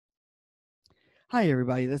Hi,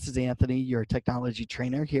 everybody. This is Anthony, your technology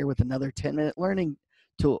trainer, here with another 10-minute learning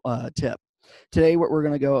tool tip. Today, what we're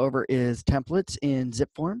going to go over is templates in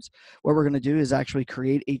zipForms. What we're going to do is actually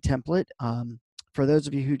create a template. For those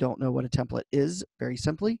of you who don't know what a template is, very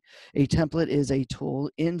simply, a template is a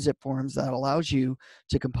tool in zipForms that allows you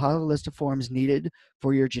to compile a list of forms needed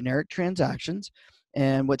for your generic transactions.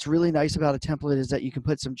 And what's really nice about a template is that you can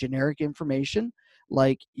put some generic information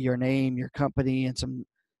like your name, your company, and some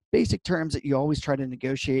basic terms that you always try to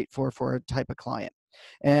negotiate for a type of client.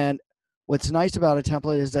 And what's nice about a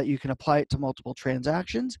template is that you can apply it to multiple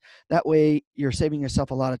transactions. That way, you're saving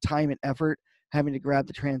yourself a lot of time and effort having to grab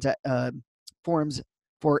the forms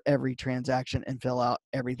for every transaction and fill out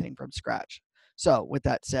everything from scratch. So with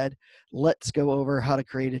that said, let's go over how to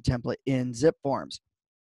create a template in zipForms.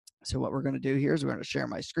 So what we're going to do here is we're going to share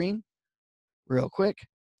my screen real quick.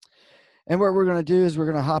 And what we're going to do is we're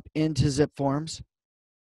going to hop into zipForms.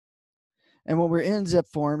 And when we're in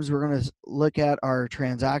zipForms, we're going to look at our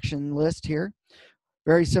transaction list here.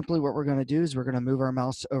 Very simply, what we're going to do is we're going to move our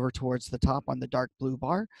mouse over towards the top on the dark blue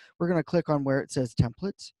bar. We're going to click on where it says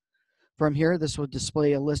templates. From here, this will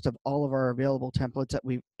display a list of all of our available templates that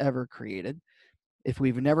we've ever created. If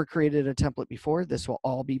we've never created a template before, this will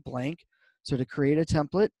all be blank. So to create a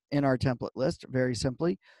template in our template list, very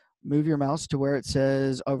simply, move your mouse to where it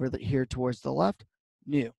says over here towards the left,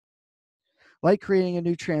 new. Like creating a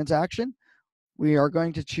new transaction, we are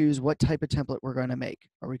going to choose what type of template we're going to make.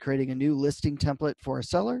 Are we creating a new listing template for a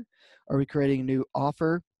seller? Are we creating a new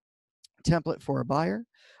offer template for a buyer?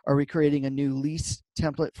 Are we creating a new lease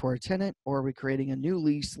template for a tenant? Or are we creating a new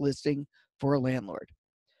lease listing for a landlord?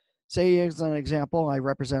 Say, as an example, I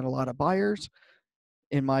represent a lot of buyers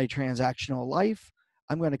in my transactional life.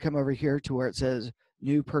 I'm going to come over here to where it says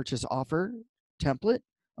new purchase offer template.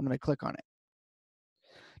 I'm going to click on it.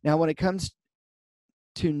 Now, when it comes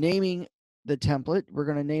to naming the template, we're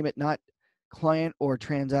going to name it not client or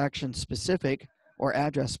transaction specific or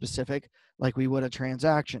address specific like we would a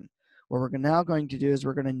transaction. What we're now going to do is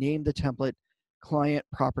we're going to name the template client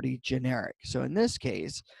property generic. So in this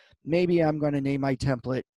case, maybe I'm going to name my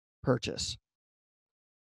template purchase.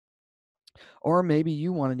 Or maybe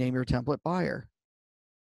you want to name your template buyer.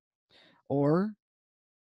 Or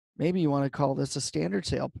maybe you want to call this a standard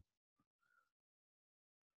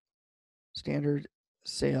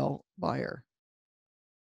sale buyer.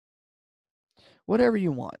 Whatever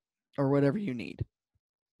you want or whatever you need.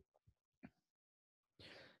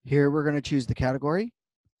 Here we're going to choose the category,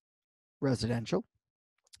 residential.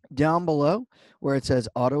 Down below where it says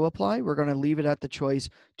auto apply, we're going to leave it at the choice,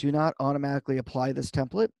 do not automatically apply this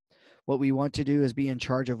template. What we want to do is be in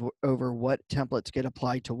charge of over what templates get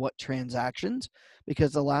applied to what transactions,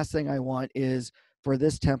 because the last thing I want is for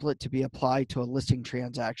this template to be applied to a listing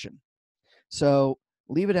transaction. So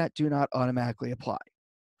leave it at do not automatically apply.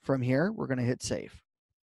 From here, we're going to hit save.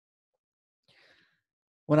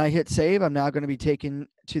 When I hit save, I'm now going to be taken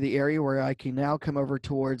to the area where I can now come over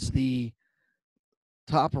towards the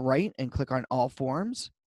top right and click on all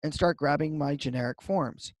forms and start grabbing my generic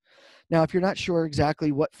forms. Now, if you're not sure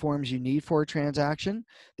exactly what forms you need for a transaction,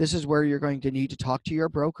 this is where you're going to need to talk to your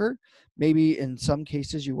broker. Maybe in some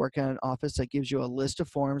cases you work in an office that gives you a list of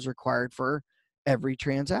forms required for every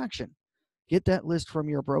transaction. Get that list from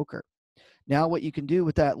your broker. Now what you can do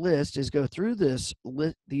with that list is go through these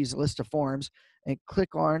list of forms and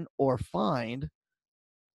click on or find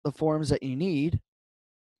the forms that you need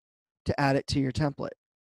to add it to your template.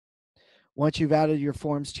 Once you've added your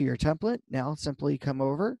forms to your template, now simply come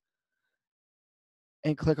over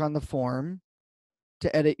and click on the form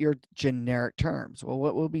to edit your generic terms. Well,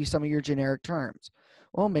 what will be some of your generic terms?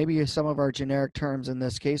 Well, maybe some of our generic terms in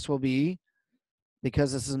this case will be,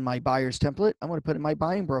 because this is my buyer's template, I'm going to put in my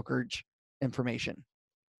buying brokerage information.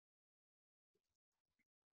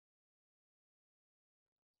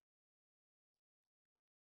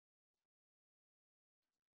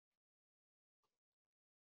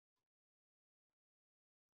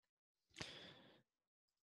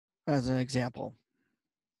 As an example.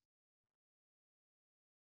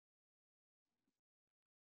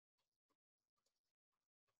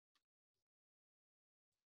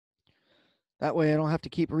 That way I don't have to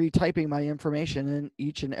keep retyping my information in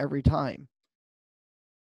each and every time.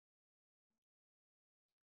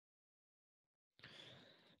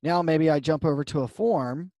 Now maybe I jump over to a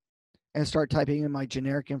form and start typing in my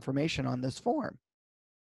generic information on this form.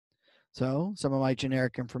 So some of my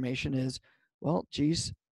generic information is, well,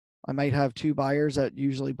 geez, I might have 2 buyers that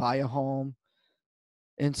usually buy a home.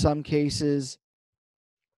 In some cases,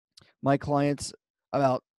 my clients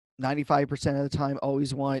about 95% of the time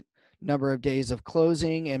always want number of days of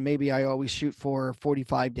closing, and maybe I always shoot for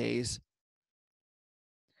 45 days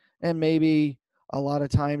And maybe a lot of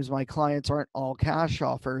times my clients aren't all cash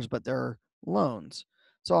offers, but they're loans.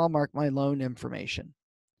 So I'll mark my loan information.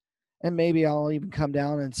 And maybe I'll even come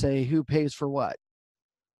down and say who pays for what,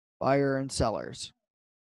 buyer and sellers,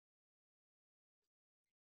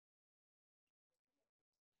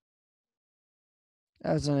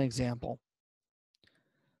 as an example.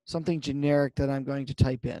 Something generic that I'm going to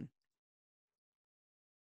type in.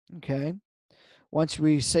 Okay. Once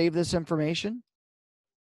we save this information,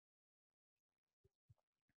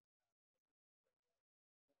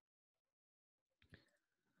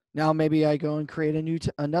 now maybe I go and create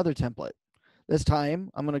another template. This time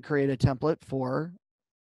I'm going to create a template for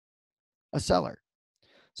a seller.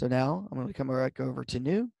 So now I'm going to come back over to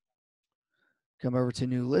new, come over to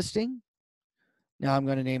new listing. Now I'm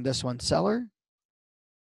going to name this one seller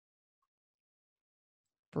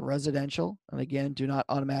for residential. And again, do not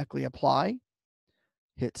automatically apply.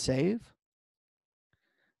 Hit save.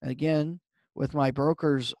 And again, with my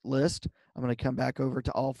brokers list, I'm going to come back over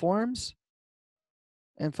to all forms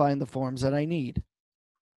and find the forms that I need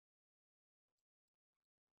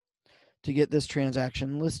to get this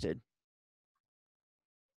transaction listed.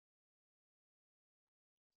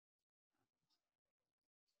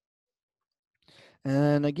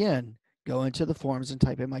 And again, go into the forms and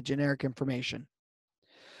type in my generic information.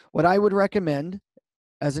 What I would recommend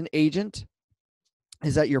as an agent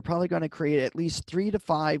is that you're probably going to create at least 3 to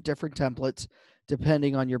 5 different templates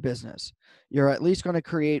depending on your business. You're at least going to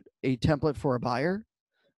create a template for a buyer,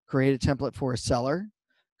 create a template for a seller,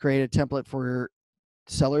 create a template for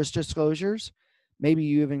seller's disclosures. Maybe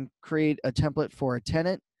you even create a template for a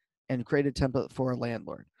tenant and create a template for a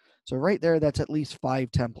landlord. So right there, that's at least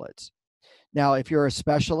 5 templates. Now, if you're a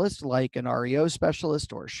specialist like an REO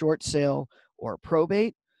specialist or short sale or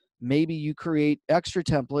probate, maybe you create extra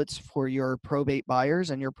templates for your probate buyers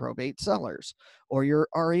and your probate sellers, or your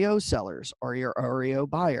REO sellers, or your REO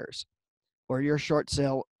buyers, or your short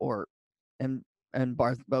sale, or and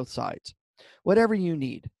both sides. Whatever you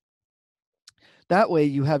need. That way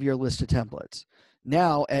you have your list of templates.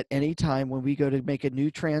 Now, at any time when we go to make a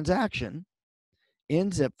new transaction in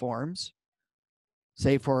zipForms,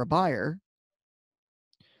 say for a buyer,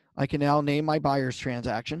 I can now name my buyer's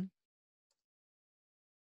transaction.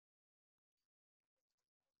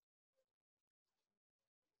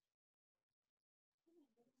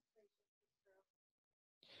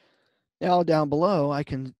 Now down below, I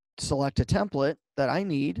can select a template that I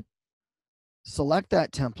need, select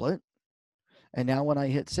that template, and now when I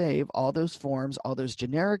hit save, all those forms, all those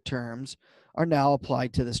generic terms are now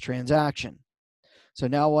applied to this transaction. So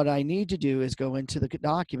now what I need to do is go into the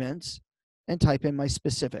documents and type in my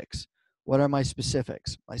specifics. What are my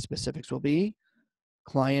specifics? My specifics will be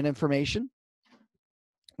client information.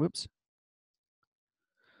 Whoops.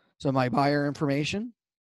 So my buyer information,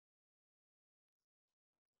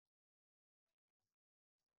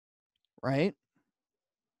 right?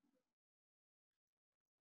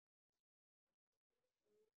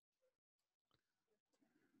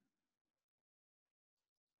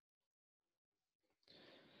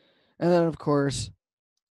 And then of course,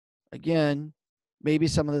 again, maybe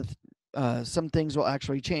some things will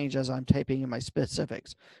actually change as I'm typing in my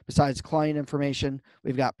specifics. Besides client information,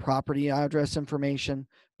 we've got property address information,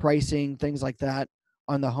 pricing, things like that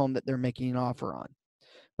on the home that they're making an offer on.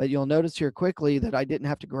 But you'll notice here quickly that I didn't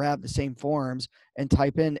have to grab the same forms and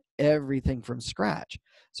type in everything from scratch.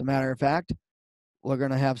 As a matter of fact, we're going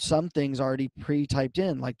to have some things already pre-typed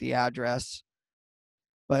in, like the address,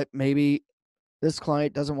 but maybe this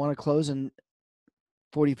client doesn't want to close in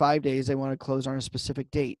 45 days. They want to close on a specific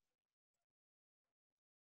date.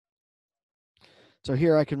 So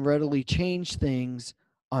here I can readily change things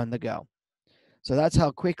on the go. So that's how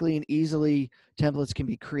quickly and easily templates can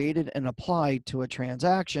be created and applied to a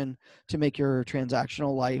transaction to make your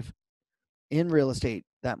transactional life in real estate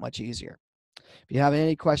that much easier. If you have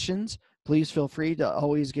any questions, please feel free to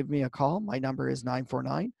always give me a call. My number is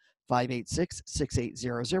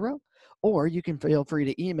 949-586-6800, or you can feel free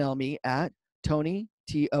to email me at Tony,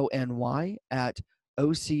 Tony, at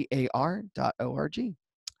ocar.org.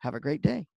 Have a great day.